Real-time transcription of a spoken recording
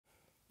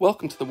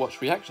Welcome to the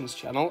Watch Reactions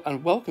channel,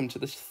 and welcome to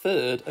this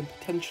third and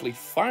potentially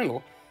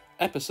final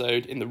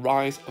episode in the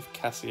Rise of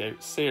Casio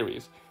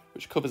series,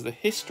 which covers the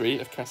history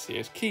of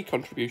Casio's key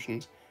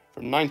contributions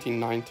from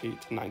 1990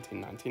 to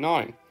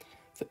 1999.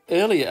 For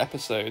earlier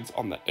episodes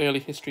on the early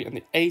history and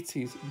the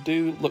 80s,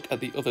 do look at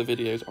the other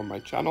videos on my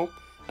channel,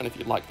 and if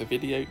you like the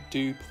video,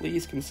 do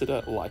please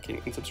consider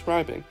liking and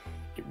subscribing.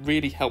 It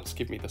really helps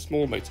give me the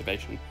small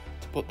motivation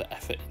to put the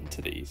effort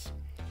into these.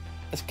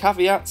 As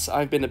caveats,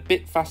 I've been a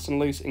bit fast and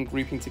loose in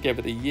grouping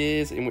together the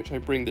years in which I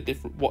bring the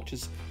different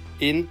watches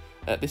in.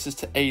 This is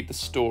to aid the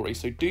story,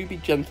 so do be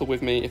gentle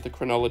with me if the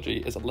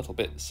chronology is a little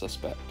bit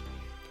suspect.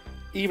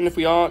 Even if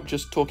we are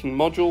just talking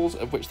modules,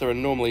 of which there are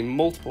normally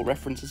multiple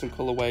references and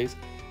colourways,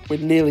 we're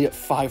nearly at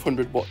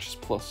 500 watches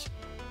plus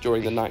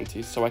during the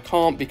 90s, so I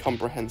can't be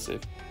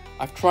comprehensive.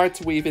 I've tried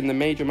to weave in the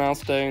major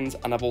milestones,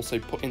 and I've also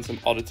put in some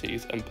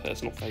oddities and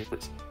personal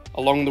favourites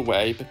along the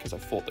way because I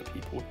thought that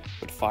people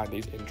would find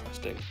these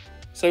interesting.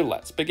 So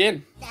let's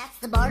begin.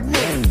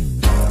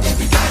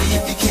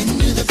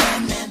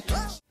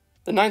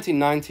 The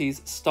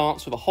 1990s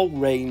starts with a whole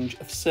range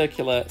of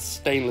circular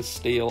stainless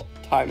steel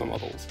timer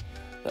models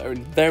that are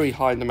in very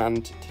high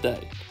demand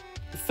today.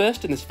 The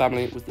first in this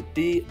family was the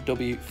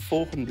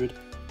DW400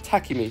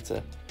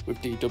 tachymeter,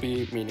 with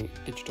DW meaning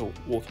digital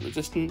water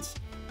resistance,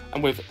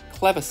 and with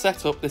clever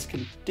setup this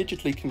can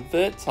digitally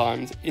convert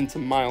times into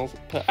miles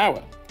per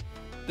hour.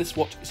 This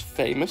watch is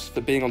famous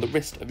for being on the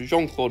wrist of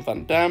Jean-Claude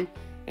Van Damme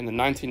in the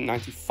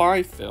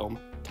 1995 film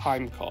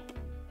Time Cop.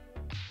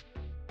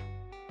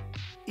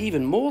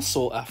 Even more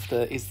sought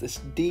after is this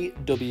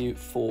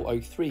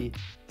DW403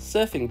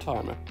 surfing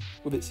timer,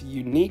 with its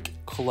unique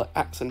colour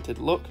accented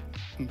look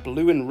and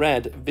blue and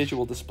red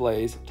visual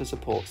displays to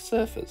support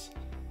surfers.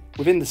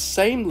 Within the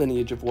same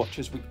lineage of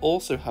watches, we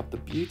also have the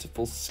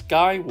beautiful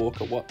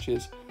Skywalker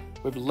watches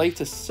with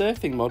latest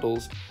surfing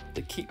models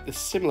that keep the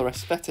similar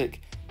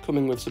aesthetic,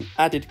 coming with some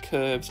added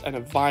curves and a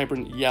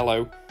vibrant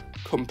yellow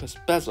compass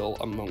bezel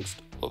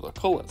amongst other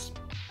colours.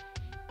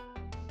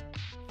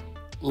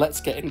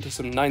 Let's get into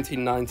some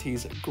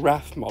 1990s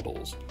graph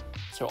models.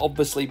 So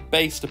obviously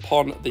based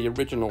upon the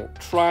original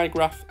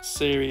Trigraph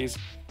series,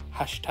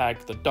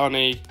 hashtag the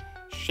Donny,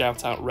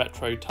 shout out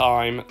retro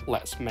time,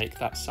 let's make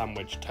that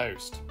sandwich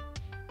toast.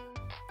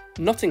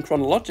 Not in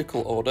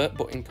chronological order,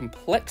 but in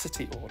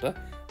complexity order,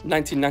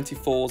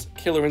 1994's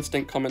Killer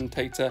Instinct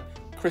commentator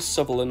Chris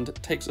Sutherland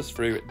takes us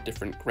through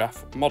different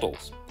graph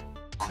models.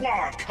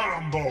 Quad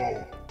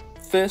combo!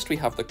 First we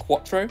have the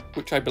Quattro,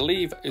 which I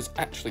believe is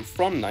actually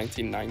from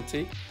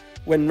 1990.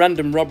 When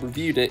Random Rob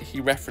reviewed it, he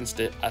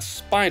referenced it as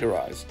Spider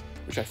Eyes,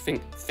 which I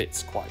think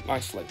fits quite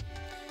nicely.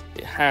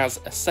 It has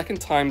a second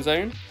time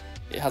zone,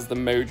 it has the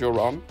mode you're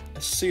on,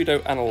 a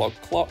pseudo analog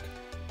clock,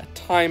 a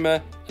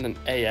timer, and an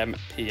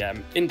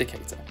AM/PM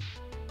indicator.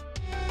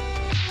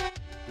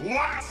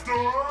 Blaster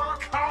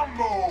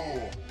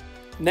combo!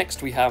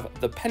 Next we have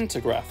the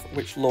Pentagraph,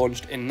 which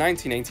launched in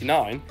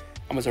 1989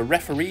 and was a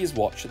referee's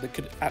watch that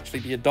could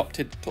actually be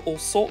adopted to all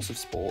sorts of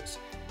sports,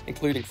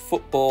 including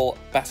football,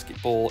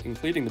 basketball,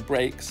 including the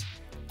breaks,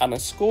 and a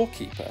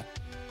scorekeeper.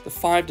 The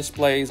 5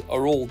 displays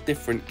are all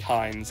different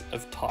kinds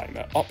of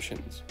timer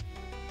options.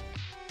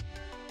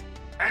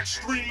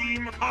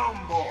 Extreme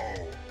combo!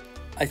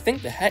 I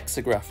think the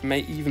hexagraph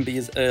may even be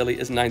as early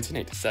as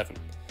 1987.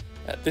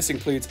 This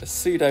includes a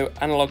pseudo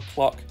analog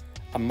clock,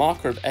 a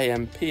marker of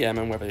AM/PM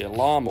and whether the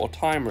alarm or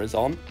timer is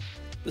on.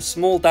 The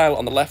small dial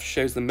on the left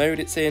shows the mode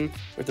it's in,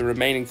 with the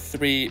remaining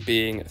 3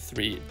 being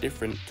 3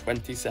 different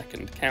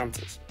 20-second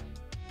counters.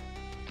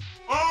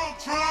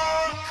 Ultra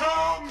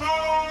combo!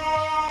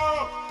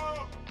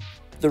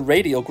 The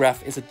radial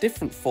graph is a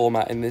different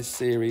format in this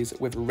series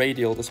with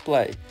radial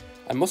display.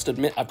 I must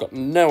admit I've got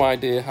no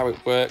idea how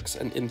it works,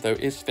 and info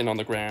is thin on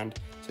the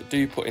ground, so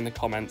do put in the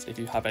comments if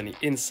you have any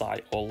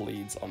insight or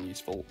leads on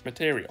useful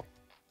material.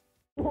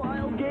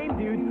 Wild game,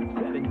 dude.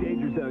 7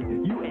 danger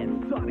zones, you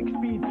and Sonic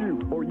speed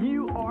through, or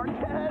you are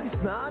tense,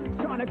 man.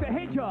 Sonic the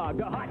Hedgehog,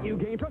 the hot new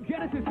game from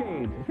Genesis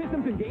Games.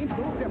 Systems and games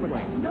sold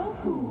separately.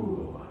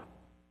 No.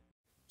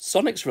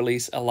 Sonic's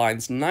release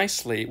aligns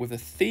nicely with the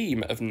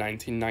theme of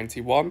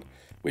 1991,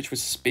 which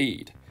was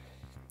speed.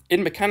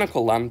 In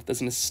mechanical land,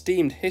 there's an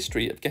esteemed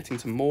history of getting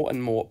to more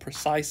and more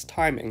precise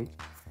timing,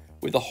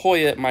 with the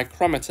Hoyer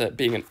micrometer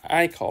being an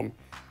icon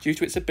due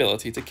to its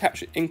ability to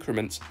capture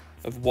increments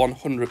of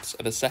 1/100ths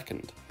of a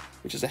second,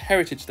 which is a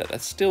heritage that they're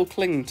still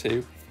clinging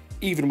to,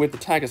 even with the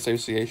tag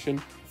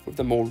association, with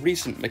the more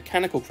recent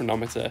mechanical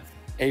chronometer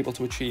able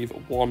to achieve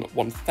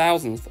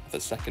 1/1000th of a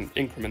second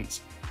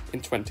increments in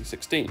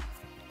 2016.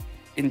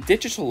 In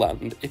digital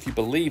land, if you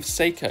believe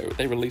Seiko,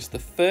 they released the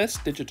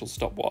first digital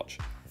stopwatch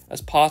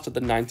as part of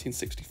the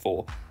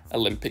 1964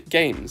 Olympic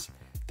Games.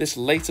 This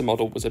later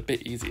model was a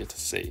bit easier to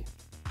see.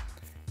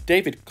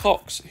 David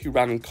Cox, who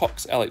ran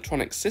Cox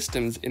Electronic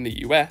Systems in the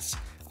US,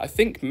 I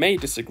think may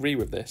disagree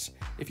with this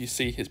if you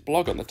see his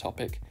blog on the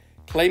topic,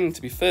 claiming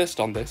to be first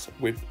on this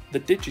with the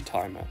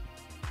Digitimer.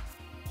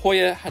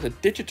 Hoyer had a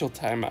digital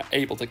timer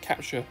able to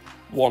capture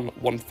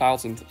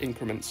 1/1000th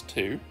increments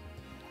too,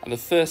 and the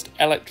first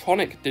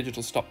electronic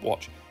digital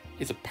stopwatch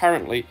is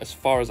apparently, as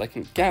far as I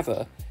can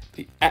gather,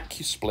 the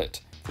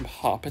AccuSplit from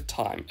Harper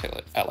Time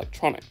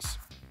Electronics.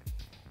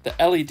 The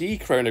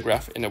LED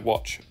chronograph in a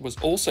watch was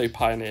also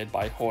pioneered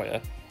by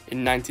Hoyer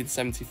in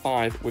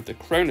 1975 with the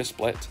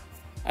Chronosplit,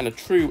 and a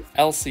true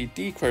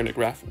LCD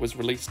chronograph was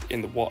released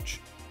in the watch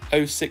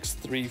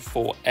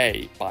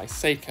 0634A by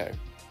Seiko.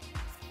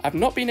 I've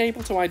not been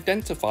able to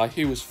identify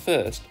who was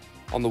first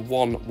on the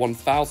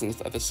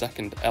 1/1000th of a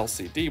second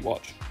LCD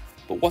watch,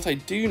 but what I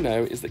do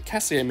know is that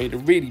Casio made a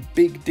really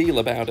big deal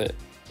about it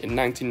in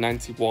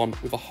 1991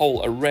 with a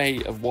whole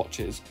array of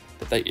watches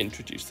that they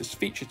introduced this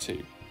feature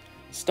to,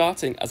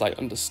 starting, as I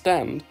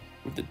understand,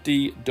 with the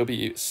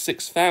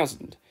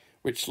DW6000,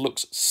 which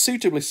looks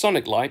suitably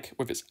Sonic-like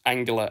with its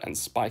angular and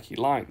spiky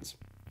lines.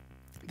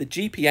 The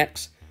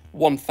GPX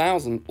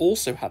 1000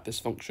 also had this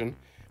function,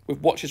 with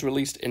watches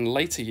released in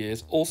later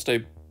years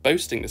also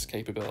boasting this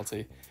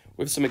capability,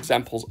 with some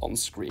examples on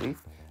screen,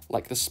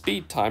 like the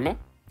speed timer,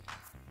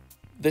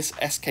 this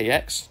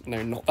SKX,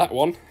 no not that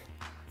one,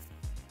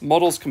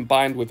 models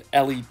combined with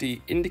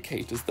LED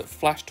indicators that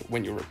flashed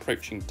when you're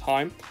approaching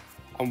time,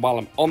 and while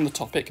I'm on the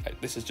topic,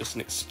 this is just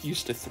an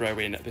excuse to throw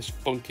in this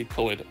funky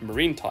coloured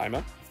marine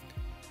timer,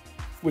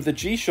 with the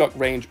G-Shock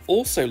range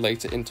also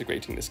later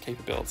integrating this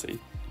capability,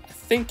 I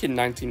think in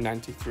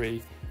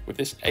 1993, with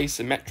this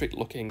asymmetric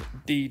looking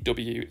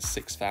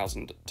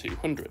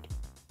DW6200.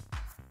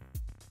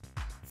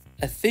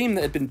 A theme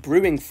that had been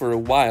brewing for a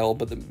while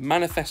but that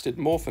manifested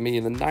more for me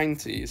in the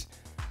 90s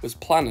was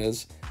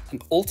planners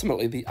and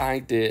ultimately the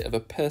idea of a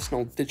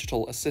personal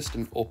digital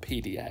assistant or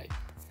PDA.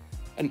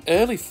 An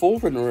early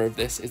forerunner of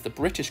this is the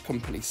British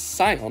company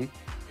Psion,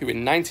 who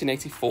in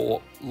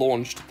 1984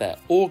 launched their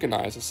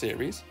Organizer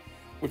series,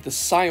 with the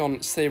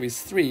Psion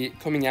Series 3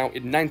 coming out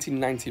in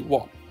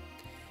 1991.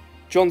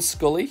 John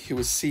Sculley, who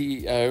was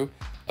CEO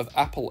of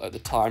Apple at the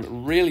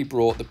time, really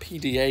brought the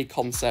PDA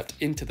concept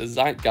into the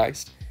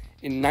zeitgeist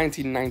in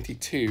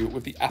 1992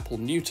 with the Apple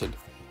Newton,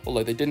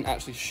 although they didn't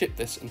actually ship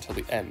this until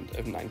the end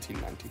of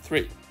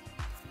 1993.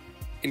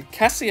 In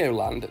Casio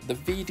land, the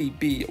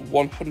VDB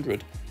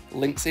 100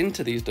 links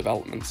into these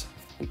developments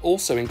and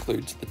also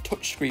includes the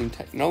touchscreen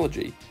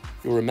technology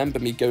you'll remember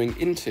me going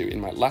into in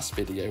my last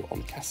video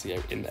on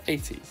Casio in the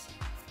 80s.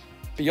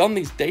 Beyond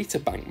these data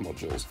bank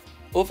modules,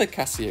 other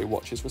Casio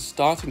watches were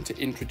starting to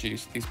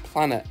introduce these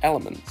planner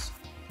elements,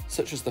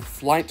 such as the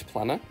Flight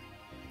Planner,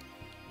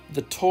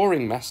 the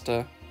Touring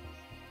Master,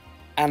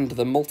 and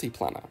the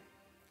Multi-Planner.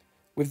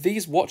 With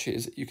these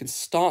watches, you can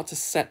start to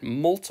set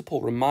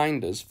multiple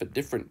reminders for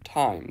different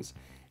times,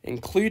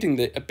 including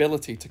the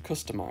ability to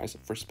customize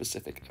for a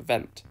specific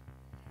event.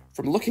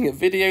 From looking at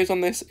videos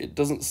on this, it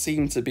doesn't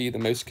seem to be the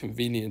most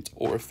convenient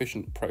or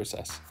efficient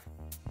process.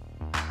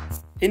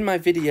 In my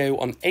video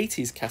on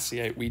 80s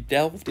Casio, we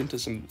delved into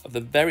some of the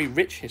very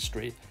rich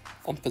history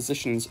on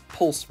Physicians'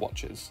 pulse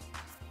watches.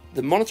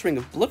 The monitoring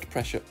of blood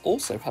pressure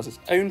also has its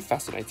own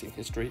fascinating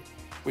history,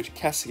 which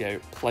Casio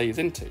plays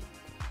into.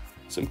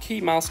 Some key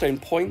milestone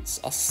points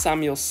are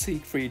Samuel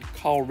Siegfried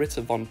Carl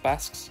Ritter von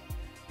Bask's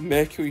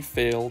mercury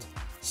field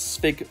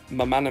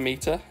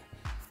sphygmomanometer.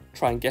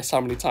 Try and guess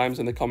how many times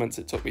in the comments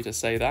it took me to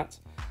say that.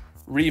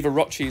 Riva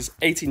Rocci's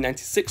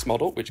 1896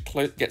 model, which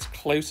gets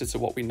closer to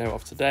what we know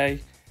of today,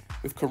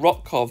 with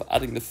Korotkov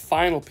adding the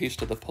final piece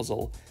to the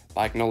puzzle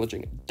by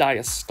acknowledging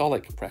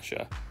diastolic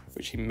pressure,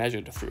 which he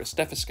measured through a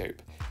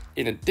stethoscope,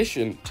 in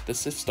addition to the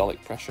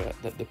systolic pressure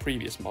that the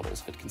previous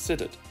models had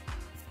considered.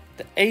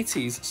 The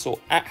 80s saw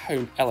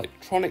at-home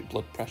electronic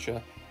blood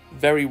pressure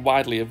very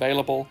widely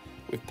available,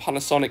 with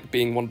Panasonic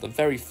being one of the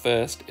very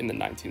first in the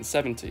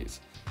 1970s.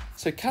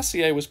 So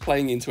Casio was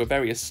playing into a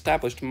very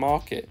established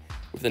market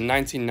with the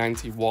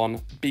 1991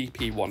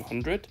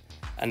 BP100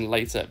 and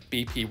later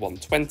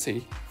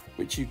BP120,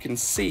 which you can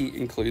see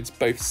includes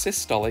both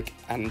systolic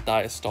and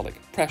diastolic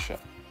pressure.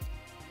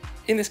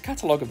 In this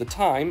catalogue of the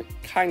time,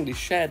 kindly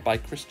shared by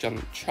Christian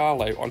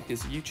Charlo on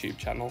his YouTube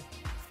channel,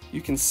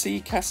 you can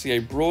see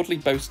Casio broadly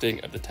boasting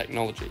of the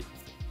technology.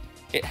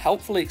 It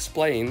helpfully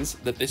explains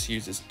that this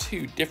uses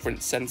two different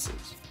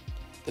sensors.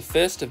 The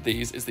first of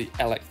these is the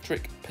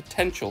electric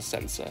potential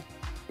sensor,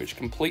 which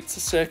completes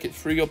a circuit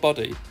through your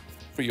body,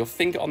 through your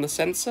finger on the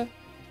sensor,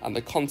 and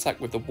the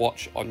contact with the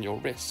watch on your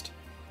wrist.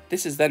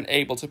 This is then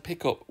able to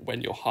pick up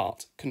when your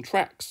heart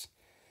contracts.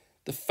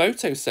 The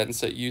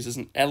photosensor uses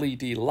an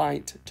LED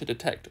light to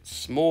detect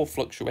small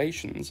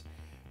fluctuations,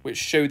 which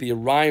show the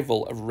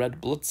arrival of red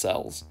blood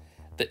cells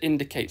that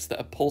indicates that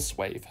a pulse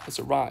wave has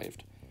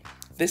arrived.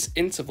 This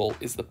interval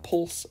is the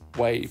pulse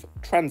wave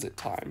transit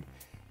time,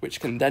 which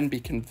can then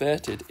be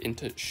converted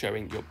into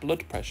showing your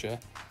blood pressure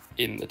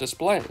in the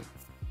display.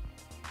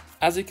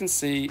 As you can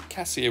see,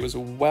 Casio was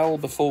well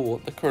before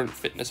the current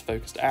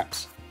fitness-focused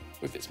apps,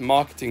 with its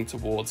marketing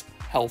towards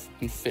health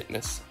and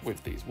fitness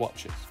with these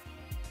watches.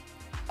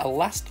 A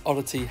last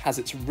oddity has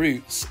its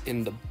roots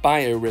in the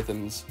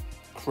biorhythms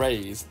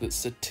craze that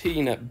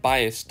Satina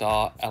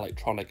Biostar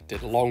Electronic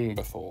did long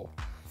before,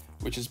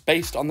 which is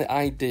based on the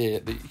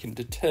idea that you can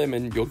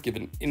determine your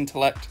given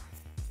intellect,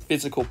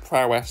 physical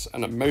prowess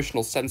and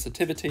emotional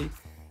sensitivity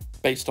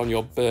based on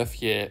your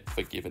birth year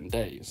for given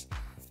days.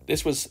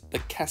 This was the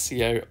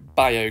Casio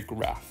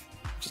Biograph,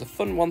 which is a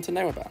fun one to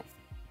know about.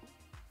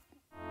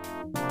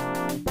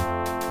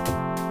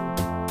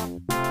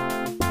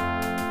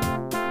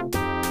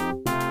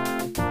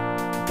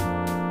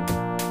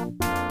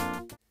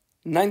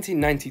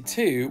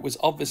 (1992) was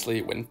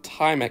obviously when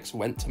Timex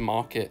went to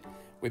market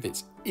with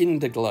its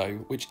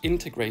Indiglo, which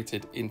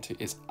integrated into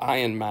its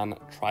Iron Man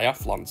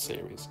Triathlon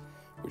series,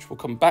 which we'll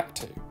come back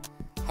to.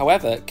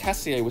 However,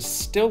 Casio was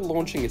still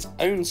launching its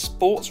own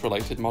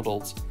sports-related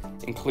models,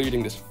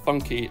 including this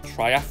funky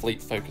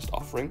triathlete-focused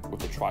offering with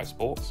the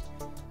Tri-Sports.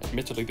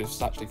 Admittedly, this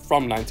is actually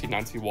from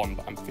 1991,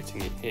 but I'm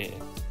fitting it here.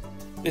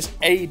 This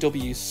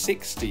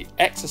AW60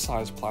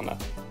 exercise planner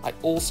I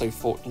also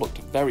thought looked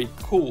very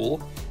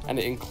cool, and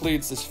it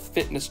includes this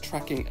fitness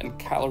tracking and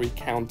calorie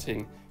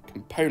counting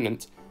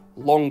component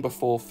long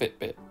before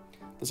Fitbit.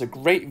 There's a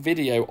great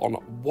video on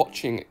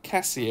watching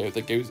Casio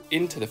that goes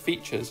into the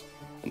features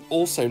and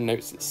also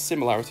notes its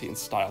similarity in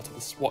style to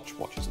the Swatch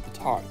watches at the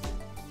time.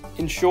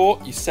 In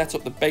short, you set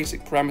up the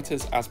basic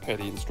parameters as per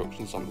the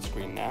instructions on the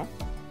screen now,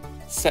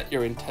 set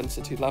your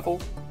intensity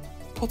level,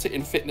 put it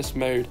in fitness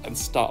mode and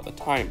start the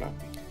timer.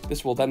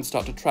 This will then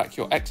start to track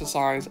your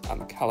exercise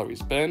and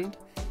calories burned.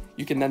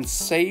 You can then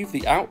save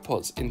the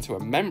outputs into a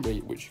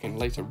memory which you can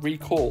later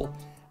recall,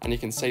 and you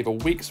can save a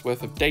week's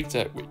worth of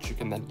data which you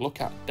can then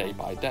look at day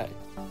by day.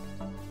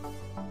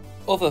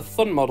 Other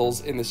fun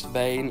models in this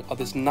vein are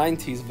this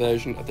 90s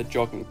version of the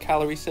Jog and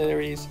Calorie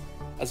series,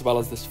 as well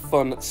as this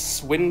fun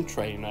swim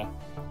trainer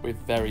with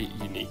very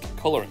unique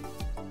colouring.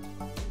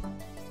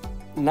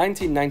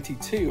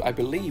 1992, I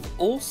believe,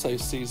 also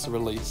sees the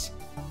release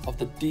of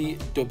the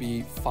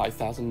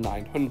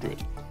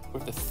DW5900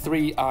 with the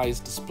 3 eyes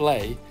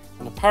display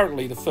and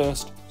apparently the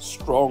first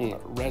strong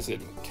resin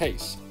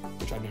case,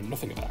 which I know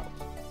nothing about.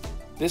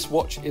 This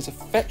watch is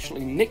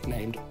affectionately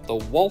nicknamed the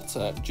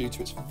Walter due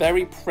to its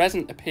very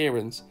present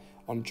appearance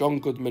on John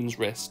Goodman's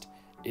wrist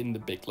in The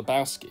Big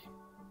Lebowski.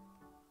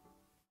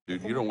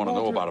 Dude, you don't want to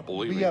know about it,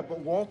 believe me. Yeah, but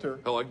Walter...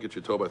 Hell, I can get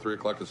you a tow by 3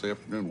 o'clock this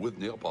afternoon with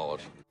nail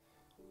polish.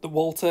 The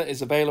Walter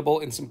is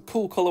available in some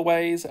cool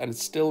colourways and is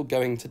still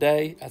going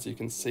today, as you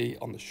can see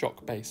on the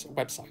Shockbase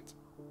website.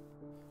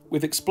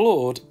 We've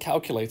explored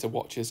calculator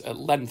watches at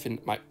length in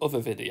my other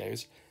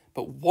videos,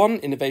 but one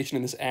innovation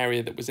in this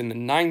area that was in the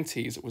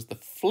 90s was the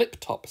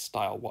flip-top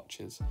style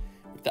watches,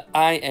 with the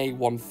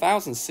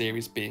IA1000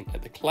 series being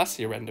at the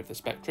classier end of the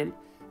spectrum,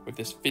 with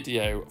this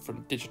video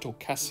from Digital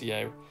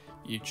Casio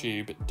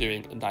YouTube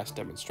doing a nice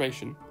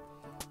demonstration.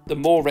 The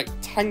more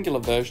rectangular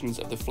versions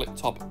of the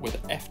flip-top were the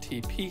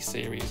FTP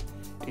series,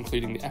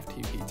 including the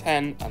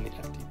FTP10 and the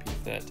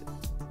FTP30.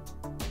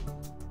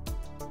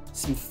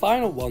 Some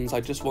final ones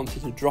I just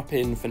wanted to drop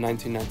in for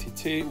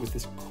 1992 was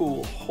this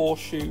cool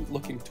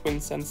horseshoe-looking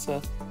twin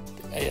sensor,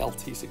 the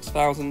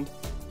ALT6000,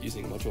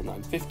 using module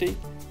 950,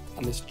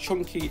 and this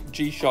chunky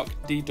G-Shock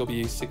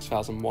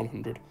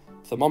DW6100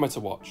 thermometer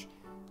watch.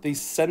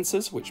 These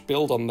sensors, which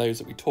build on those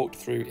that we talked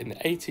through in the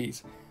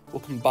 80s, will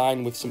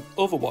combine with some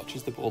other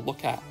watches that we'll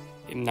look at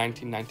in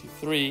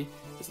 1993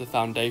 as the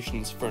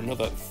foundations for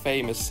another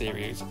famous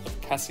series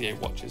of Casio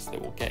watches that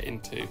we'll get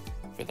into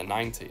for the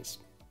 90s.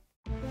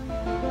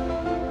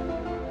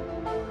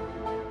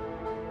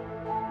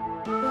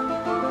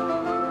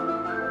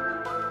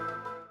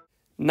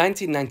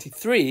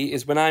 (1993)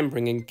 is when I'm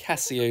bringing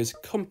Casio's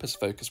compass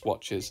focus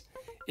watches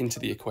into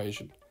the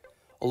equation.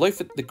 Although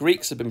the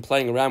Greeks had been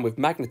playing around with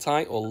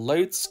magnetite or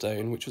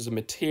lodestone, which was a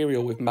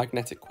material with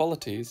magnetic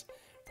qualities,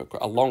 for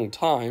a long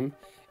time,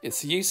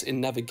 its use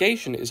in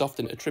navigation is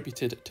often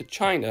attributed to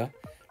China,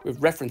 with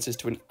references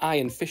to an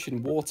iron fish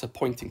in water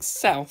pointing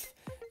south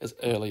as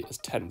early as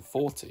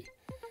 1040.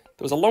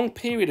 There was a long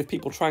period of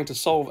people trying to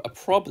solve a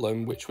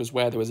problem, which was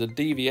where there was a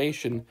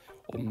deviation,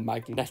 or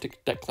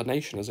magnetic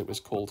declination as it was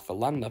called for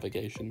land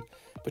navigation,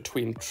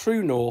 between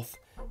true north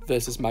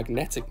versus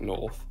magnetic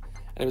north.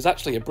 And it was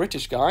actually a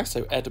British guy,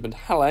 so Edmund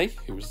Halley,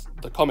 who was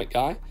the comic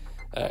guy,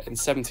 in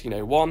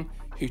 1701,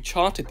 who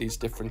charted these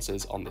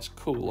differences on this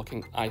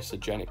cool-looking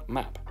isogenic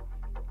map.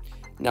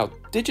 Now,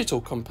 digital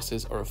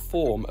compasses are a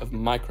form of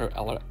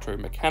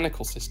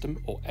microelectromechanical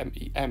system, or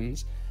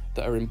MEMs,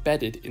 that are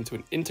embedded into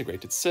an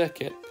integrated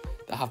circuit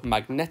that have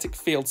magnetic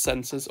field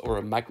sensors or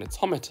a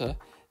magnetometer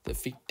that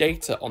feed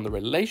data on the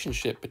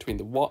relationship between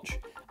the watch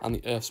and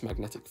the Earth's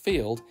magnetic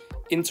field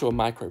into a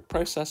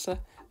microprocessor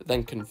that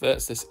then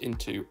converts this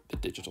into the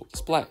digital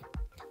display.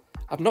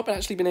 I've not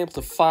actually been able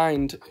to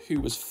find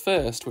who was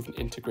first with an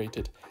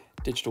integrated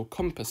digital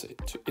compass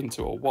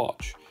into a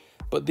watch,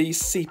 but these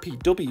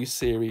CPW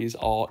series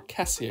are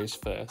Casio's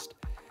first,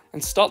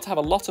 and start to have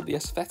a lot of the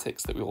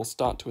aesthetics that we will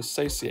start to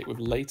associate with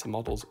later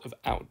models of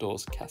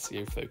outdoors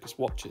Casio-focused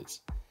watches.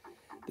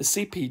 The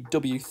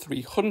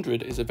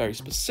CPW300 is a very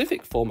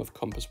specific form of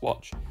compass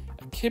watch,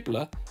 a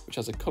Qibla, which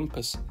has a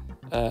compass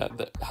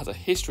that has a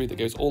history that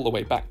goes all the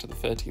way back to the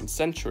 13th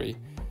century,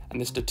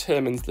 and this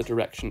determines the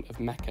direction of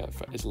Mecca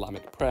for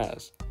Islamic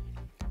prayers.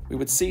 we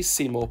would see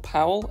Seymour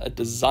Powell, a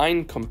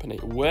design company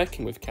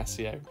working with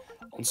Casio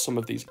on some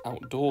of these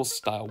outdoors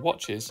style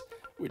watches,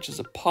 which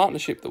is a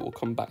partnership that we'll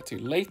come back to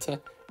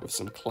later with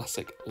some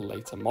classic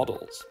later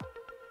models.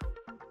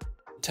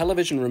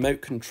 Television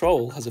remote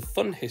control has a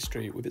fun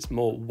history with its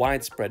more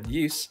widespread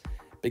use,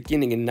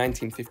 beginning in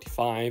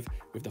 1955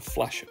 with the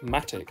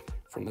Flashmatic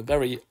from the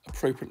very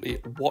appropriately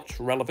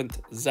watch-relevant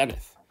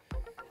Zenith.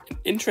 An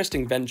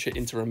interesting venture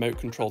into remote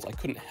controls I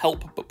couldn't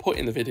help but put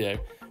in the video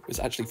was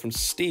actually from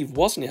Steve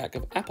Wozniak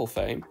of Apple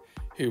fame,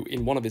 who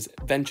in one of his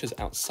ventures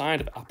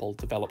outside of Apple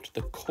developed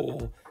the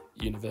Core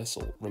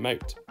Universal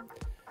Remote.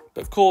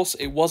 But of course,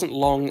 it wasn't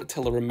long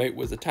till the remote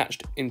was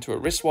attached into a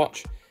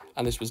wristwatch,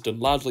 and this was done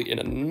largely in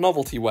a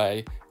novelty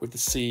way with the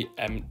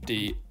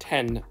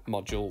CMD10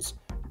 modules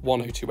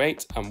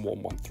 1028 and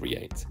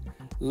 1138.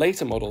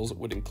 Later models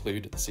would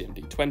include the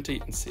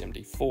CMD20 and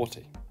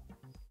CMD40.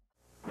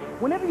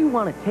 Whenever you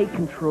want to take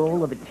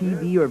control of a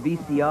TV or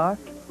VCR,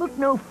 look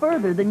no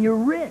further than your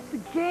wrist. The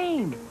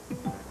game!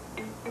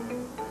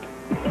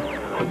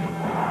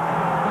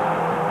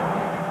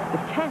 The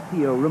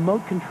Casio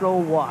remote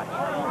control watch.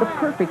 The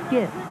perfect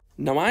gift.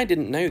 Now, I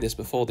didn't know this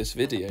before this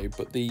video,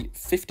 but the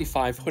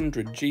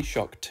 5500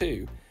 G-Shock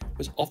 2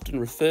 was often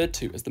referred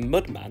to as the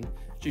Mudman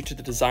due to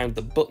the design of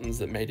the buttons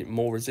that made it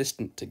more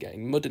resistant to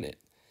getting mud in it.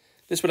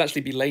 This would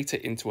actually be later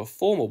into a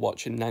formal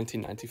watch in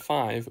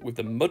 1995 with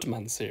the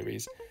Mudman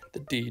series, the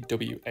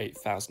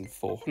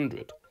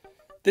DW8400.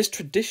 This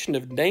tradition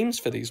of names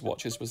for these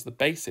watches was the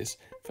basis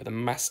for the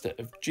Master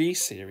of G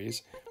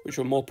series, which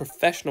were more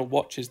professional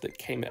watches that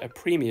came at a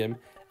premium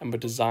and were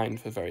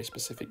designed for very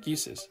specific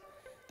uses.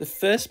 The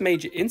first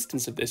major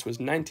instance of this was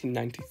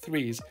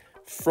 1993's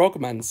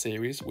Frogman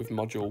series with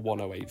module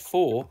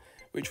 1084,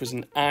 which was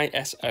an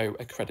ISO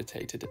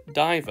accredited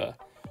diver,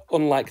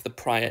 unlike the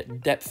prior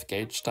depth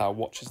gauge style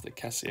watches that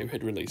Casio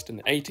had released in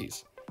the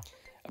 80s.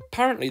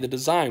 Apparently the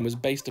design was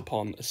based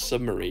upon a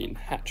submarine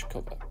hatch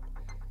cover.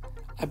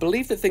 I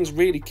believe that things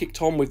really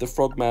kicked on with the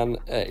Frogman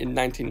in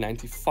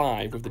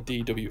 1995 with the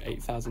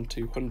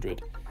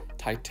DW8200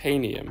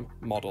 titanium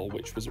model,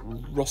 which was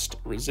rust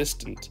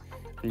resistant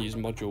and used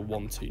module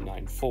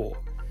 1294.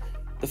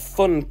 The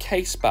fun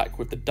caseback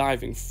with the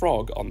diving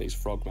frog on these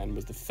Frogmen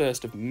was the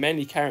first of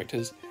many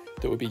characters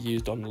that would be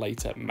used on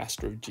later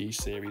Master of G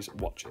series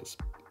watches.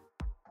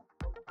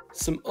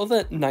 Some other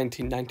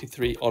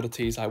 1993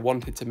 oddities I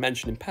wanted to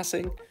mention in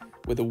passing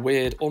were the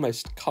weird,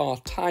 almost car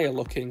tyre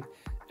looking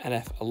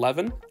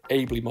NF11,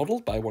 ably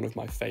modelled by one of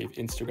my fave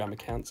Instagram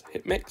accounts,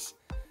 Hitmix,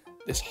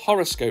 this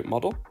horoscope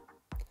model,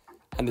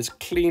 and this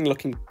clean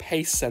looking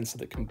pace sensor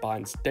that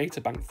combines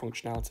databank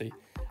functionality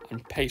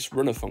and pace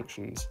runner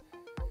functions,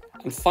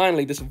 and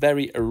finally this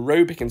very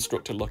aerobic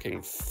instructor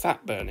looking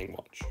fat burning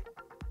watch.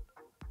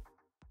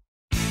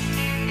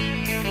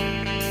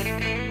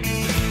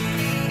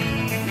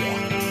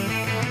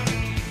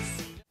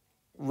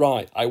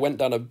 Right, I went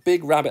down a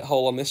big rabbit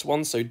hole on this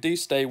one, so do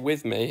stay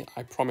with me.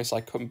 I promise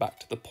I come back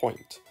to the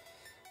point.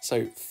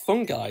 So,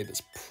 fungi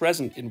that's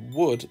present in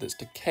wood that's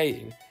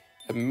decaying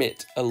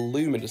emit a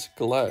luminous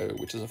glow,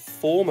 which is a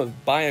form of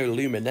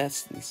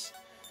bioluminescence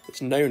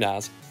that's known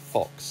as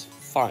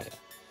foxfire.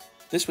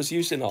 This was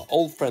used in our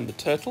old friend the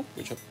turtle,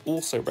 which I've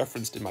also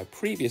referenced in my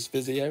previous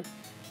video,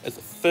 as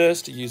the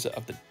first user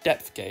of the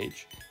depth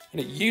gauge,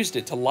 and it used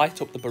it to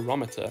light up the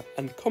barometer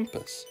and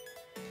compass.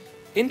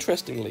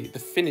 Interestingly, the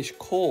Finnish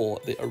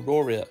call the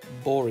Aurora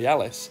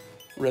Borealis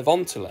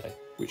Revontule,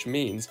 which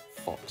means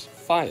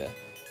foxfire,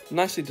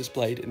 nicely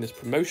displayed in this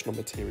promotional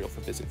material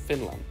for Visit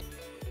Finland.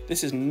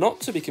 This is not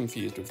to be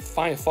confused with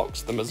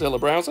Firefox, the Mozilla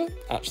browser,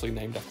 actually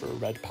named after a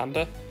red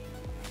panda.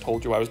 I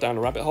told you I was down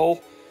a rabbit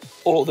hole.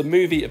 Or the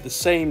movie of the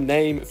same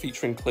name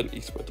featuring Clint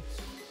Eastwood,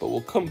 but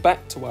we'll come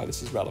back to why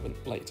this is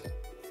relevant later.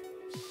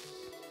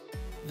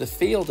 The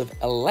field of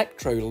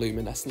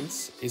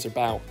electroluminescence is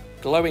about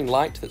glowing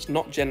light that's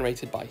not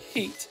generated by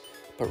heat,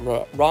 but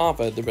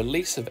rather the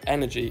release of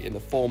energy in the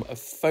form of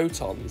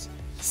photons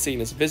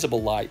seen as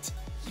visible light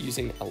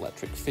using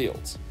electric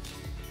fields.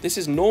 This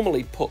is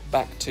normally put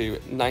back to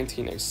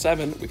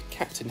 1907 with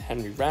Captain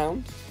Henry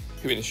Round,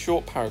 who in a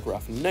short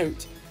paragraph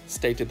note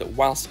stated that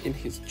whilst in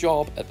his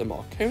job at the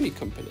Marconi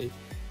Company,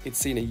 he'd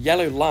seen a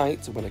yellow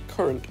light when a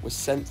current was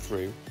sent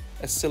through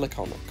a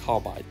silicon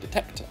carbide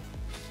detector.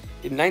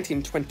 In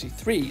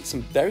 1923,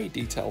 some very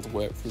detailed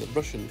work from the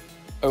Russian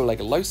Oleg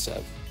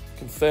Losev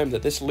confirmed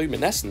that this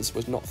luminescence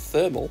was not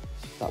thermal,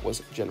 that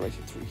was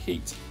generated through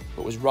heat,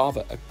 but was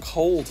rather a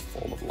cold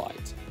form of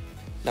light.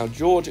 Now,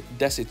 George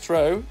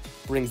Desitreau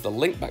brings the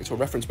link back to a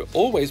reference we're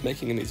always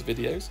making in these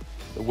videos,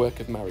 the work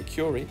of Marie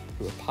Curie,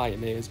 who were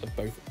pioneers of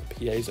both the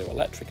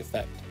piezoelectric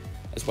effect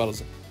as well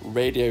as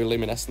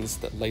radioluminescence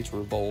that later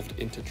evolved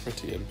into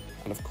tritium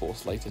and of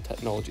course later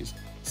technologies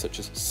such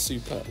as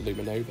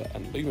superluminova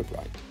and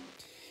lumibright.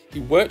 He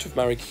worked with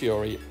Marie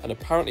Curie and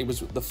apparently was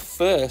the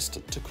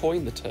first to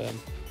coin the term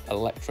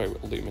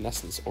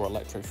electroluminescence or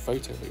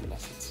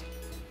electrophotoluminescence.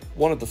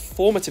 One of the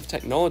formative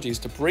technologies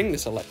to bring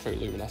this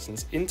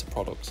electroluminescence into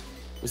products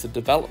was the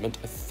development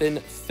of thin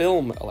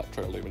film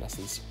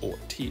electroluminescence, or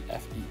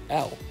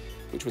TFEL,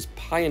 which was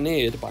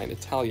pioneered by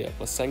Natalia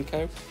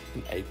Vlasenko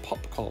and A.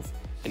 Popkov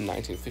in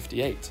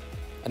 1958,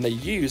 and they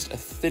used a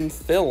thin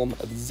film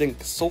of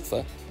zinc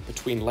sulfur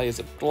between layers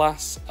of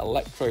glass,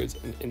 electrodes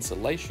and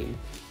insulation,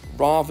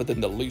 rather than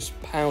the loose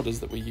powders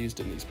that were used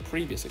in these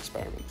previous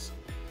experiments.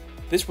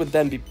 This would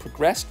then be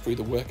progressed through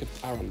the work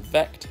of Aaron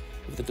Vecht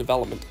with the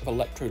development of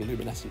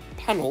electroluminescent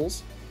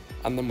panels,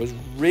 and then was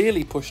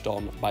really pushed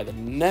on by the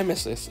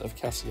nemesis of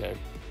Casio,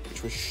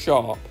 which was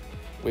Sharp,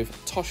 with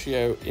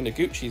Toshio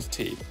Inaguchi's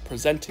team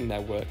presenting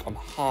their work on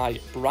high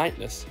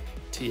brightness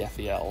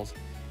TFELs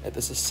at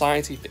the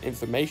Society for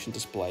Information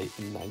Display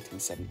in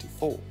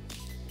 1974.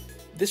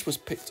 This was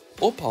picked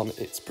up on,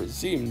 it's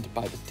presumed,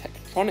 by the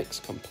Tektronix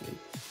company,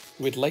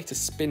 who would later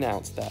spin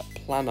out their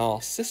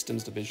Planar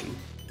Systems division.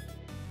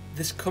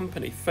 This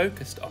company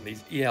focused on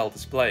these EL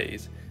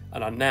displays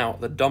and are now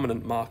the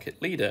dominant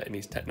market leader in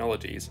these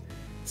technologies,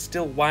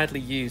 still widely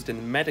used in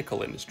the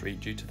medical industry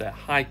due to their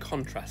high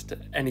contrast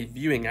at any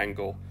viewing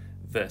angle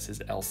versus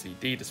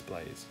LCD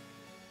displays.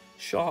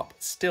 Sharp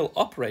still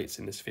operates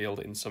in this field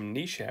in some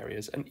niche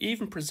areas and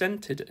even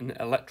presented an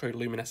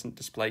electroluminescent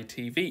display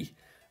TV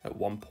at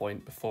one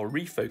point before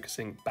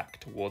refocusing back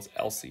towards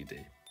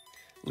LCD,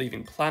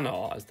 leaving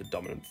planar as the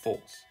dominant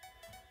force.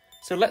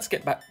 So let's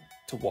get back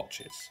to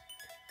watches.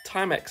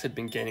 Timex had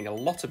been gaining a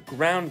lot of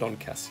ground on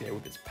Casio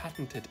with its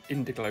patented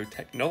Indiglo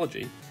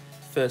technology,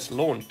 first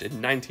launched in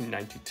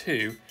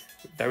 1992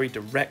 with very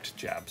direct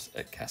jabs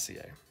at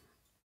Casio.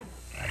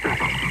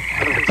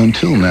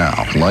 Until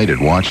now,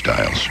 lighted watch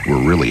dials were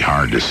really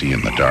hard to see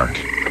in the dark.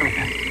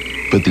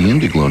 But the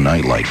Indiglo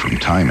nightlight from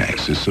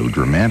Timex is so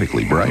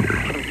dramatically brighter.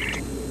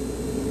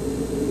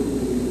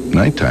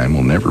 Nighttime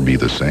will never be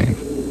the same.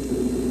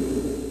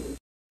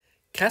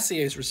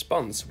 Casio's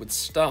response would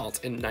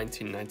start in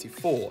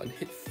 1994 and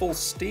hit full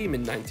steam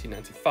in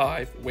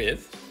 1995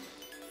 with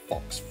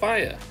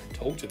Foxfire. I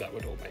told you that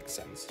would all make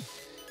sense.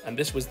 And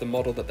this was the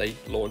model that they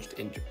launched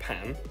in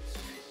Japan,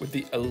 with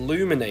the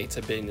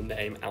Illuminator being the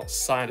name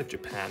outside of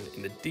Japan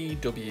in the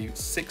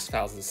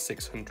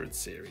DW6600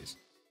 series.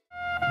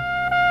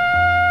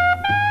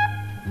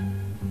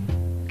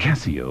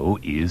 Casio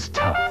is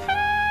tough.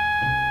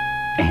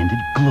 And it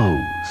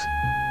glows.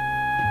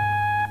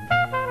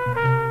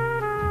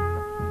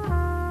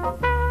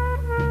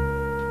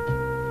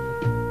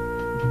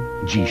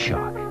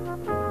 G-Shock,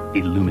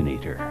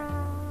 Illuminator,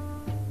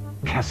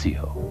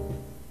 Casio.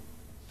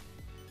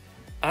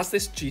 As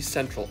this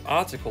G-Central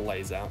article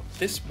lays out,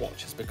 this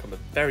watch has become a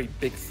very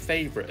big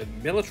favourite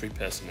of military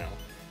personnel,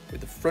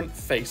 with the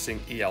front-facing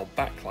EL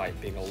backlight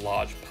being a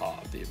large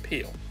part of the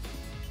appeal.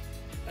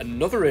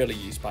 Another early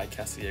use by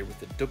Casio was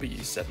the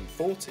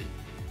W740,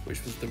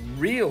 which was the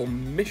real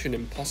Mission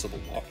Impossible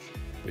watch,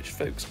 which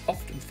folks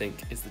often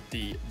think is the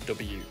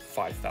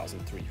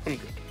DW5300.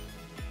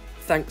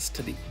 Thanks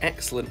to the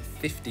excellent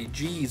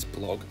 50Gs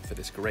blog for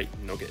this great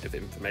nugget of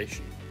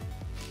information.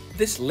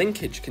 This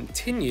linkage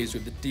continues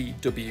with the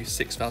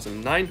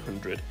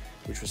DW6900,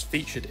 which was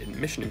featured in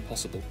Mission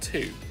Impossible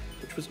 2,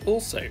 which was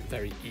also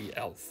very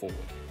EL forward.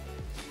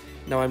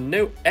 Now, I'm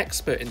no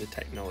expert in the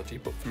technology,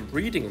 but from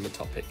reading on the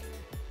topic,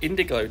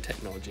 Indiglo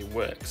technology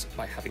works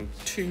by having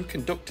two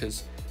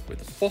conductors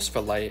with a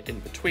phosphor layer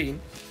in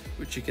between,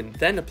 which you can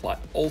then apply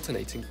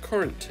alternating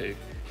current to,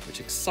 which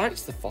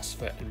excites the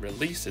phosphor and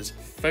releases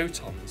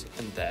photons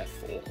and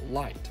therefore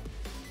light.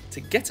 To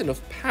get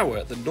enough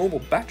power, the normal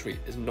battery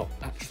is not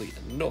actually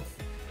enough,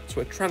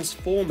 so a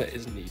transformer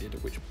is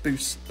needed which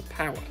boosts the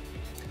power.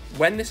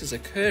 When this is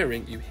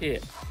occurring, you hear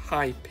a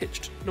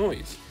high-pitched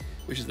noise,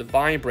 which is the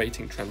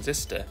vibrating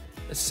transistor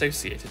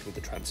associated with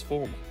the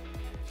transformer.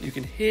 You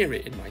can hear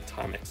it in my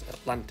Timex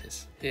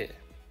Atlantis here.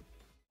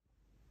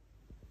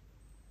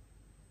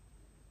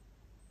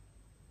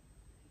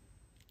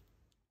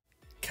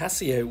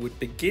 Casio would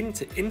begin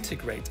to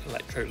integrate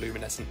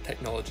electroluminescent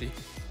technology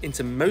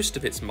into most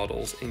of its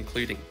models,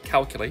 including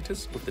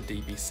calculators with the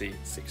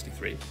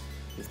DBC63.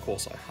 Of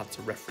course, I had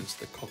to reference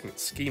the Cognate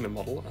Schema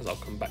model, as I'll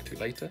come back to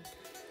later,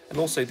 and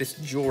also this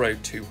Juro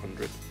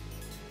 200,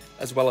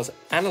 as well as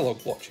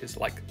analog watches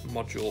like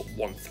Module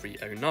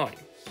 1309.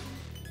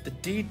 The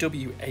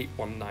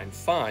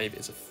DW8195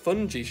 is a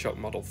fun G-Shock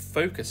model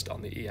focused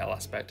on the EL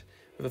aspect,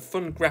 with a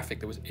fun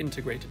graphic that was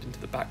integrated into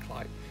the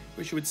backlight,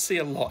 which you would see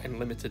a lot in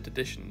limited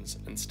editions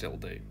and still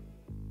do.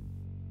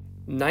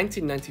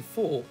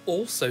 1994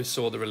 also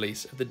saw the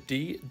release of the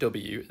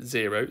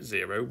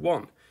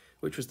DW001,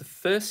 which was the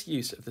first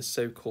use of the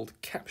so-called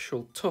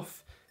capsule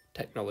tough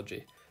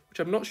technology, which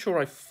I'm not sure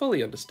I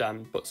fully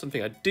understand, but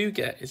something I do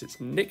get is its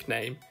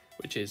nickname,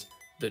 which is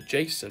the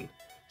Jason,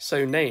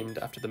 so named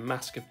after the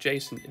mask of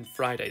Jason in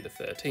Friday the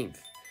 13th.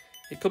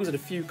 It comes in a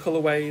few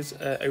colourways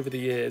over the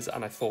years,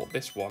 and I thought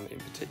this one in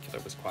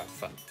particular was quite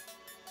fun.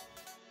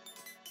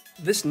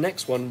 This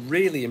next one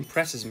really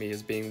impresses me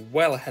as being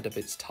well ahead of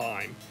its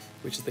time,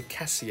 which is the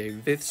Casio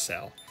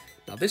vivcel.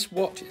 Now, this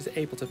watch is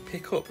able to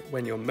pick up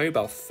when your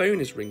mobile phone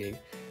is ringing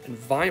and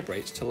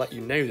vibrates to let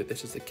you know that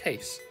this is the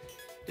case.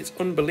 It's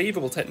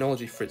unbelievable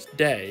technology for its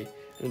day,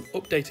 and an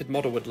updated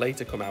model would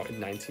later come out in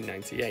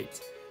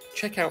 1998.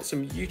 check out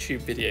some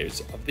YouTube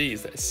videos of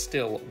these that are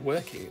still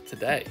working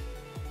today.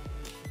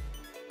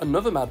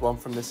 Another mad one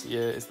from this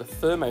year is the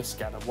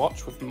thermoscanner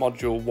watch with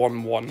module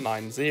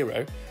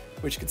 1190,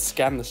 which could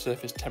scan the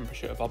surface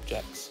temperature of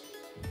objects.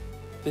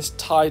 This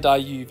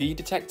tie-dye UV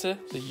detector,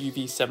 the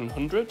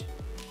UV700,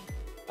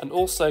 and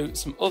also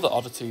some other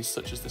oddities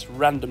such as this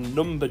random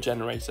number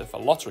generator for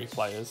lottery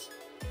players,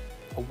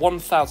 a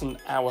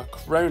 1,000-hour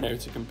chrono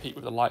to compete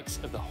with the likes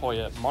of the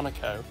Hoya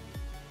Monaco,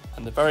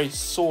 and the very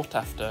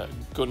sought-after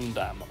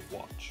Gundam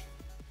watch.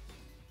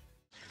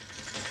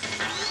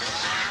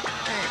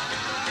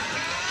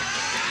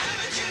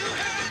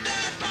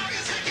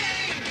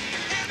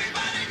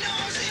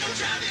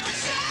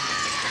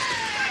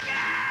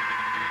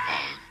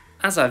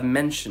 As I've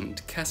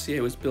mentioned,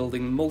 Casio is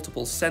building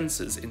multiple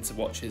sensors into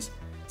watches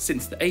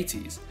since the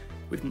 80s,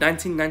 with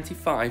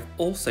 1995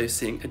 also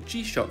seeing a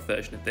G-Shock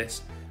version of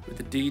this with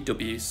the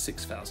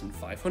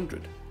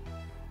DW6500.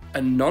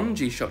 A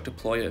non-G-Shock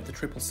deployer of the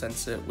triple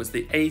sensor was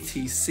the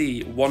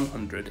ATC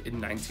 100 in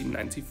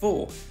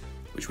 1994,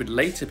 which would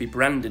later be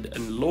branded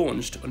and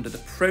launched under the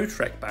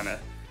Protrek banner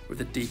with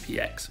the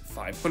DPX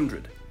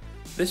 500.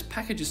 This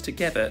packages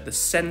together the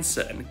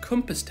sensor and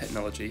compass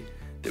technology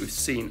that we've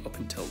seen up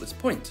until this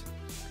point.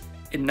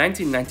 In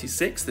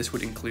 1996, this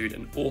would include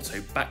an auto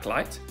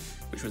backlight,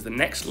 which was the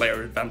next layer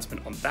of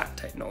advancement on that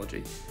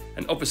technology,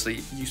 and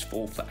obviously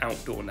useful for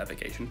outdoor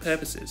navigation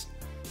purposes.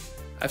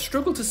 I've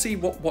struggled to see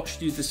what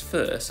watch used this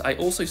first. I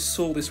also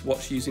saw this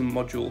watch using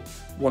module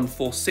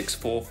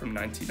 1464 from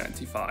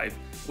 1995,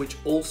 which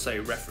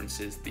also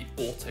references the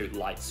auto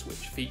light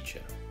switch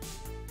feature.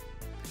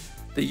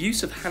 The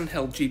use of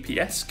handheld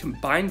GPS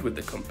combined with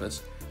the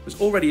compass was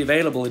already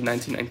available in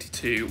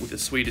 1992 with the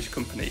Swedish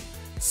company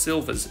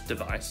Silver's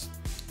device.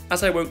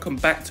 As I won't come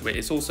back to it,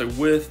 it's also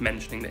worth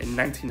mentioning that in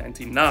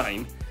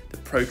 1999, the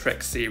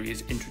Protrek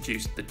series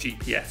introduced the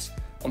GPS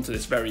onto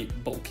this very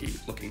bulky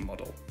looking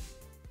model.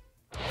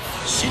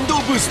 振動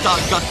ブースタ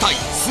ー合体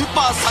スー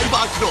パーサイバ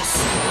ークロ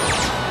ス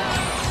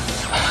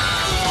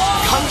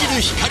感じ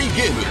る光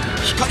ゲーム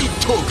光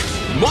ト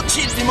ーク持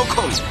ちリモ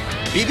コン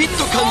ビビッ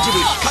と感じる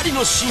光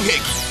の新兵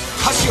器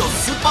カシオ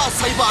スーパー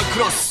サイバーク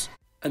ロス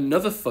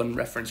Another fun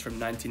reference from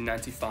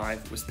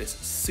 1995 was this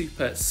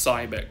Super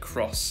Cyber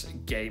Cross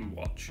game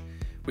watch,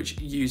 which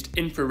used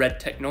infrared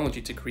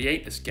technology to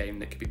create this game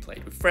that could be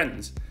played with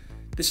friends.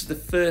 This is the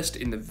first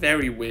in the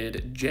very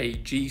weird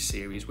JG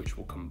series, which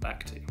we'll come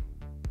back to.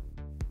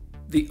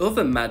 The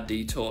other mad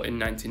detour in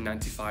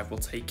 1995 we'll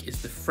take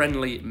is the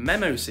friendly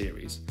Memo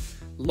series.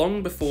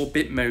 Long before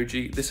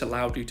Bitmoji, this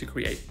allowed you to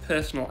create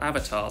personal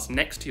avatars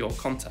next to your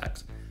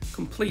contacts,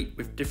 complete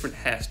with different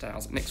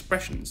hairstyles and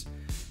expressions.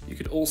 You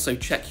could also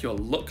check your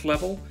look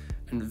level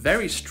and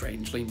very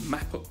strangely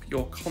map up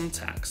your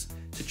contacts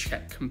to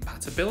check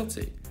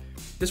compatibility.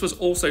 This was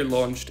also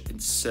launched in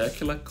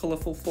circular,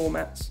 colourful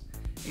formats,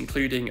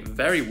 including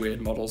very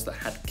weird models that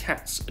had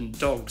cats and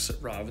dogs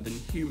rather than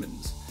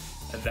humans,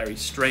 a very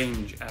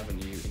strange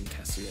avenue in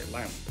Casio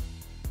land.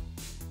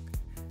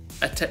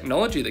 A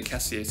technology that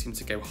Casio seemed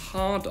to go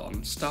hard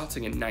on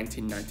starting in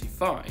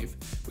 1995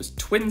 was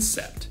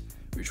TwinSept,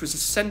 which was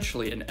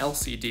essentially an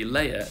LCD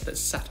layer that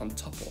sat on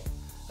top of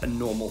a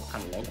normal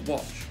analog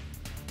watch.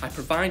 I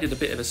provided a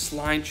bit of a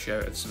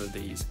slideshow of some of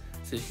these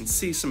so you can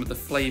see some of the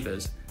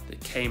flavours that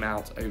came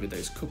out over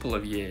those couple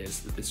of years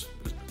that this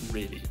was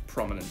really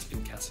prominent in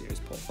Casio's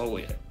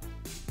portfolio.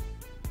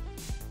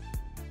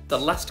 The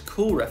last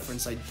cool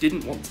reference I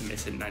didn't want to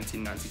miss in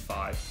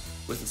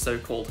 1995 was the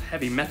so-called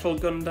Heavy Metal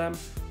Gundam,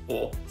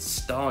 or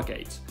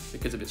Stargate,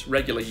 because of its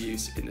regular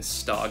use in the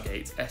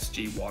Stargate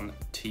SG-1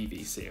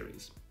 TV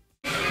series.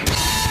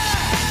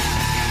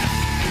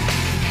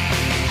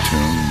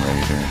 Tomb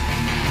Raider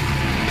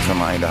from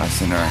IDOS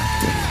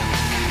Interactive.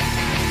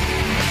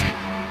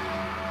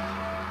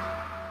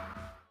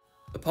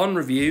 Upon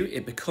review,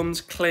 it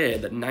becomes clear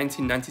that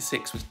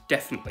 1996 was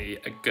definitely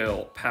a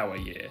girl power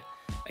year,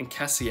 and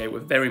Casio were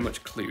very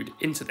much clued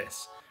into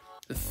this.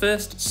 The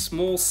first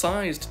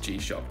small-sized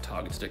G-Shock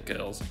targeted at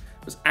girls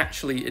was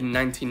actually in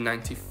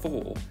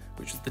 1994,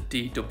 which was the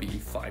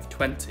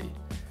DW520,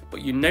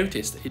 but you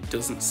notice that it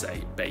doesn't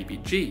say Baby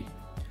G.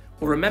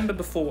 Well, remember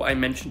before I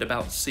mentioned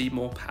about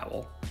Seymour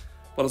Powell?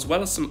 Well, as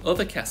well as some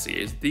other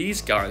Casios, these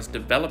guys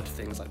developed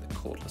things like the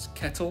cordless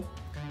kettle,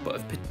 but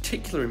of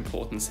particular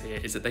importance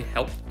here is that they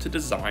helped to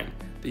design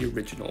the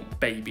original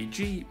Baby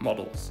G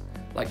models,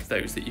 like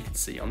those that you can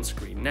see on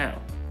screen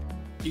now.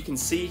 You can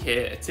see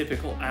here a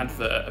typical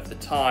advert of the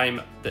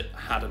time that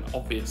had an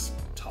obvious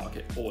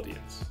target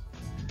audience.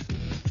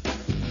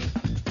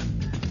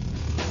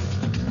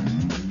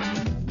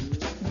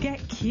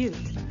 Get cute,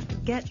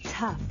 get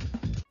tough.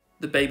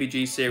 The Baby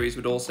G series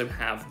would also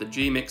have the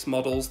G-Mix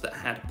models that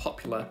had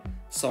popular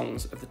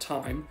songs of the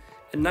time,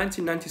 and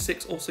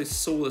 1996 also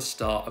saw the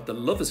start of the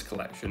Lovers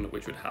collection,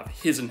 which would have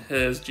his and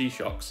hers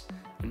G-Shocks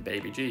and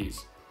Baby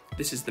Gs.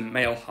 This is the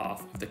male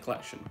half of the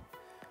collection.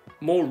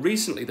 More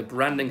recently, the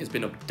branding has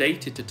been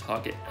updated to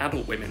target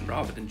adult women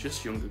rather than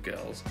just younger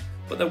girls,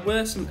 but there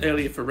were some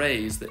earlier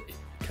forays that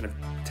kind of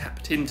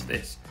tapped into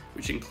this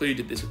which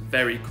included this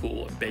very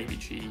cool Baby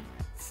G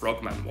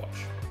Frogman watch.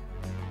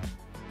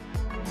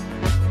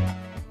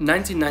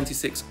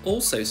 1996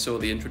 also saw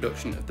the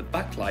introduction of the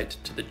backlight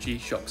to the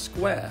G-Shock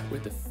Square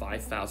with the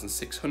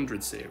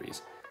 5600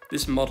 series.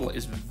 This model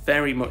is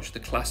very much the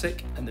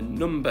classic, and the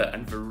number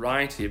and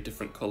variety of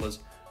different colours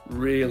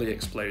really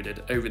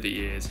exploded over the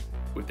years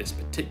with this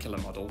particular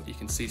model. You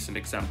can see some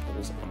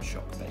examples on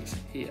Shockbase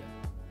here.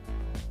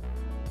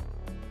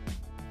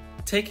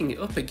 Taking it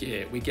up a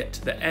gear, we get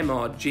to the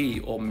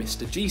MRG or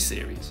Mr. G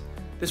series.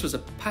 This was a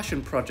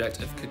passion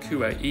project of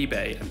Kakuo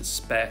Ibe and the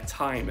spare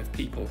time of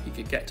people he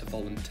could get to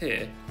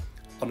volunteer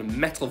on a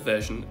metal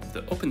version of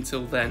the up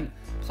until then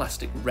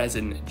plastic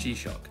resin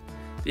G-Shock.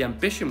 The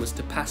ambition was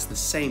to pass the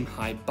same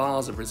high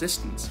bars of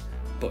resistance,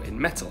 but in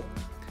metal.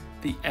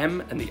 The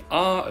M and the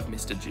R of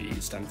Mr. G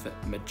stand for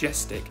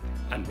majestic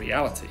and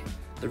reality.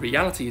 The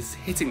reality is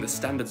hitting the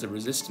standards of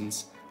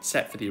resistance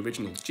set for the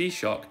original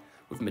G-Shock,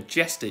 with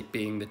majestic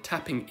being the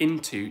tapping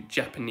into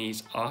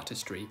Japanese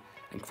artistry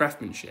and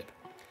craftsmanship.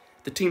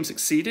 The team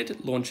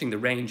succeeded, launching the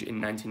range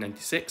in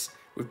 1996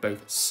 with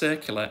both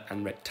circular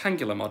and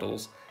rectangular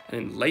models,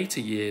 and in later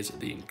years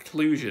the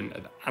inclusion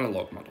of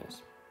analogue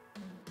models.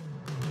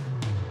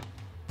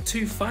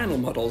 Two final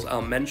models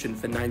I'll mention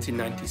for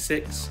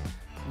 1996.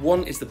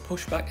 One is the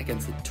pushback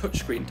against the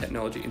touchscreen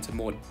technology into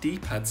more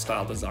D-pad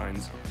style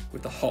designs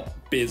with the Hot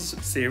Biz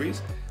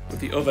series,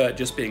 with the other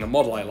just being a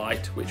model I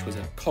liked, which was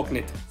a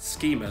Cognite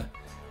Schema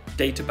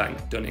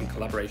databank done in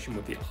collaboration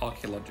with the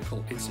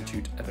Archaeological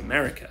Institute of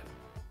America.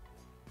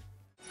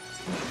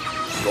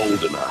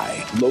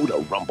 GoldenEye. Load a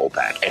rumble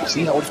pack and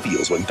see how it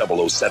feels when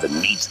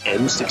 007 meets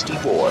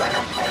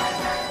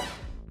M64.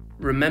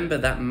 Remember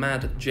that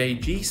mad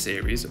JG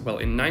series? Well,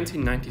 in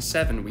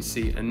 1997 we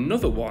see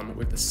another one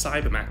with the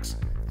cybermax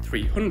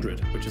 300,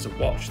 which is a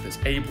watch that's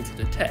able to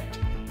detect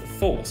the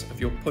force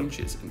of your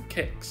punches and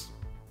kicks.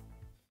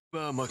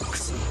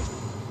 cybermax.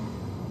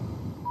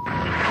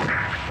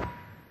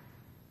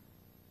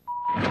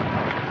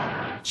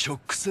 ショッ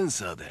クセン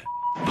サーで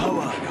パ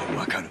ワー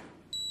がわかる。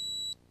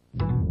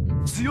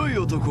強い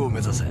男を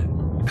目指せ。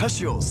カ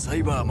シオサ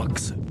イバーマック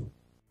ス。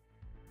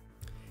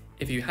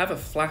 If you have a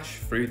flash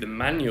through the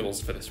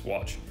manuals for this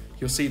watch,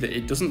 you'll see that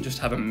it doesn't just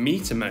have a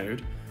meter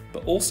mode,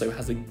 but also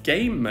has a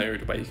game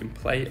mode where you can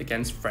play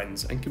against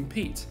friends and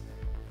compete.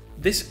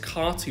 This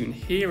Cartoon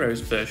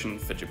Heroes version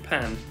for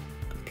Japan,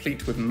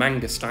 complete with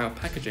manga style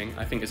packaging,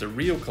 I think is a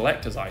real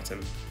collector's item,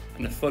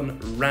 and a fun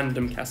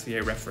random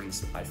Casio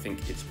reference that I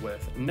think it's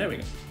worth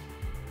knowing.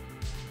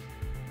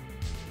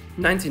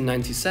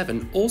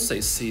 1997 also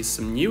sees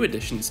some new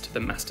additions to the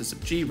Masters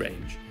of G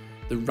range.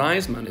 The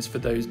Rise Man is for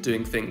those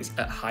doing things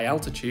at high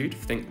altitude,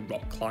 think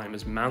rock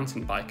climbers,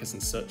 mountain bikers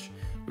and such,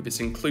 with its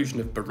inclusion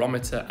of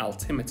barometer,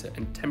 altimeter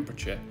and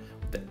temperature,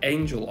 with the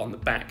angel on the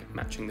back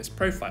matching this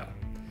profile.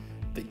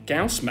 The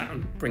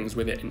Gaussman brings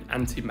with it an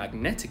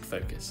anti-magnetic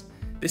focus.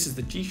 This is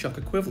the G-Shock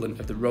equivalent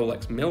of the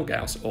Rolex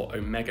Milgauss or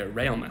Omega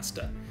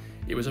Railmaster.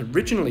 It was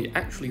originally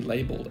actually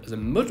labelled as a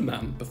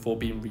Mudman before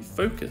being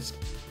refocused.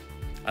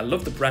 I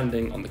love the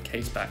branding on the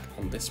case back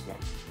on this one.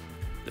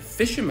 The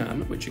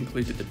Fisherman, which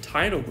included the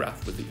tidal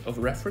graph with the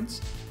other reference,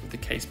 with the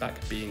case back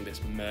being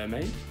this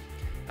mermaid.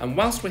 And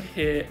whilst we're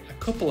here,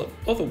 a couple of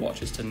other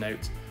watches to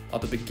note are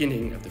the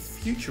beginning of the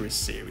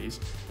Futurist series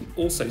and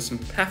also some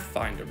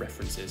Pathfinder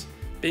references.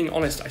 Being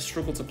honest, I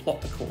struggle to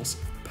plot the course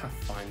of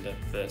Pathfinder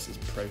versus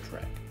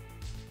Protrek.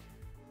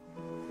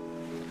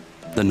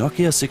 The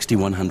Nokia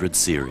 6100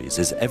 series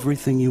is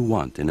everything you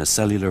want in a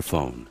cellular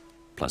phone,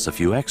 plus a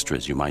few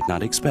extras you might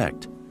not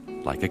expect,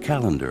 like a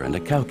calendar and a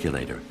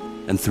calculator,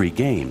 and 3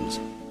 games.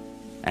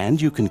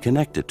 And you can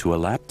connect it to a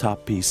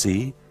laptop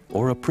PC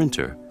or a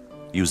printer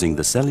using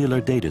the cellular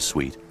data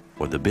suite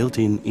or the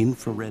built-in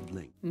infrared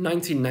link.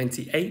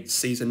 1998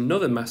 sees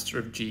another Master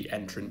of G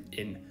entrant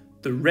in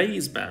the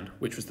Raise Man,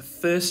 which was the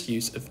first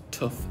use of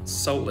tough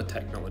solar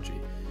technology.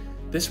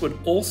 This would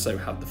also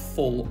have the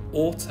full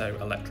auto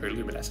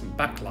electroluminescent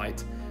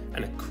backlight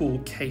and a cool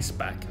case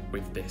back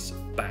with this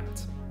bat.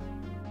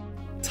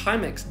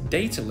 Timex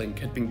Data Link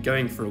had been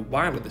going for a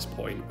while at this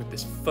point with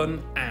this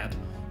fun ad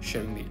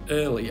showing the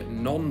early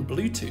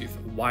non-Bluetooth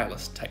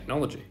wireless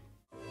technology.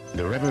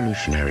 The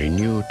revolutionary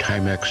new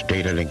Timex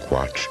Data Link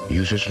watch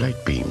uses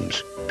light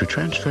beams to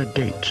transfer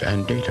dates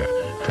and data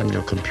from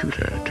your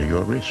computer to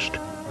your wrist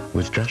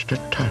with just a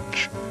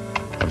touch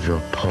of your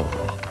paw.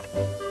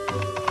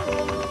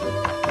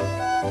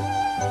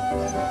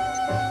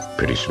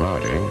 Pretty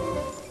smart, eh?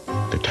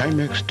 The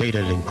Timex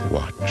Data Link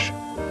watch.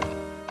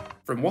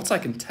 From what I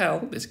can tell,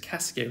 this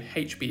Casio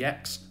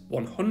HBX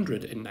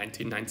 100 in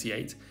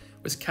 1998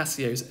 was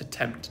Casio's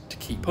attempt to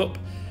keep up,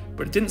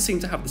 but it didn't seem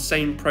to have the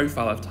same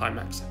profile of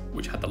Timex,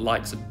 which had the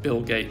likes of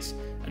Bill Gates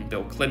and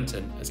Bill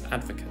Clinton as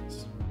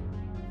advocates.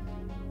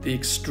 The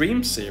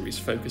Extreme series,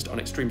 focused on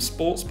extreme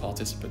sports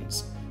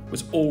participants,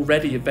 was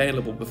already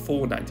available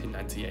before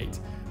 1998,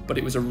 but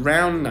it was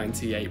around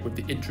 98 with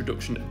the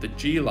introduction of the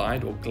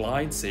G-Glide or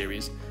Glide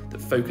series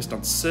that focused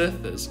on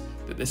surfers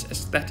that this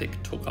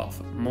aesthetic took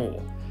off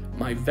more.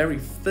 My very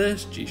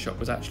first G-Shock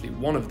was actually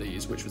one of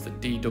these, which was the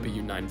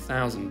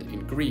DW9000 in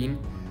green,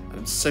 and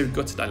I'm so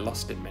gutted I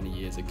lost it many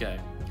years ago.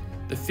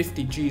 The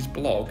 50Gs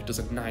blog does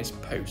a nice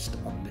post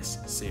on this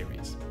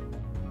series.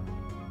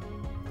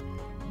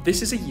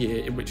 This is a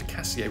year in which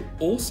Casio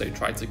also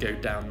tried to go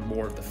down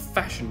more of the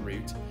fashion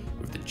route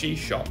with the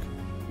G-Shock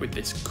with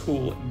this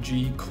cool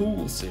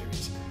G-Cool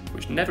series,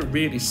 which never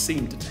really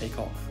seemed to take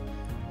off.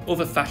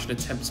 Other fashion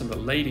attempts on the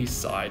ladies'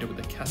 side with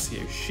the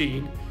Casio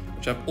Sheen,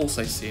 which I've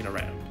also seen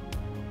around.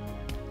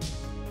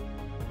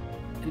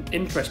 An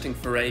interesting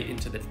foray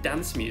into the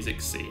dance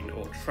music scene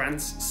or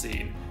trance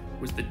scene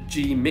was the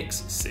G-Mix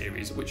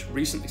series, which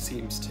recently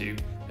seems to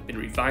have been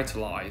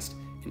revitalised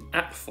in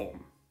app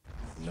form.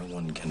 No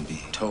one can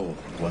be told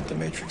what the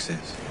Matrix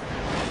is.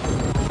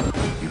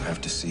 You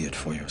have to see it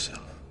for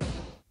yourself.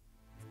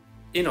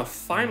 In our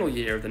final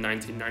year of the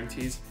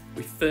 1990s,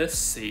 we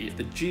first see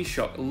the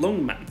G-Shock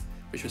Lungman,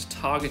 which was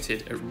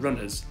targeted at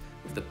runners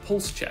with the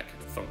pulse check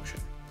function.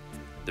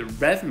 The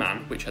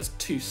Revman, which has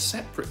two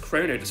separate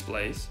chrono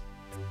displays.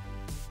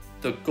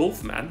 The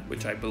Gulfman,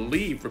 which I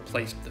believe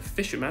replaced the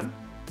Fisherman.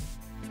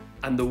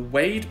 And the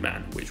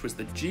Wademan, which was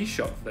the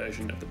G-Shock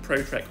version of the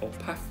Protrek or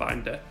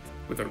Pathfinder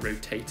with a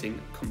rotating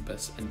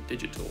compass and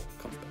digital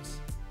compass.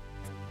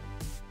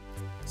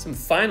 Some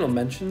final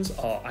mentions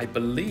are, I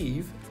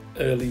believe,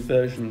 early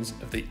versions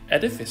of the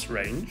Edifice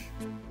range,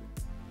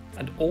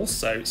 and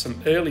also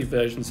some early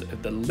versions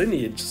of the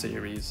Lineage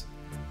series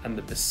and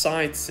the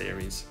Beside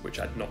series, which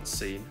I'd not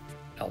seen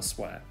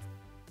elsewhere.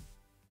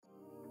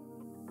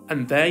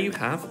 And there you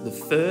have the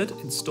third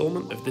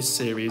instalment of this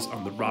series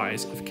on the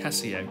rise of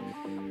Casio.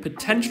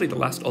 Potentially the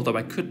last, although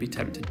I could be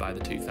tempted by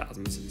the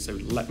 2000s, so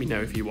let me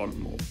know if you want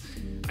more.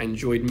 I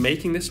enjoyed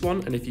making this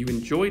one, and if you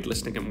enjoyed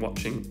listening and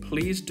watching,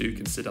 please do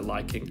consider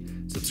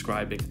liking,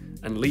 subscribing,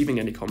 and leaving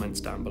any comments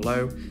down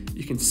below.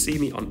 You can see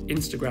me on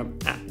Instagram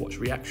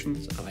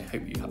 @WatchReactions, and I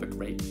hope you have a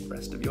great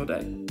rest of your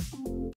day.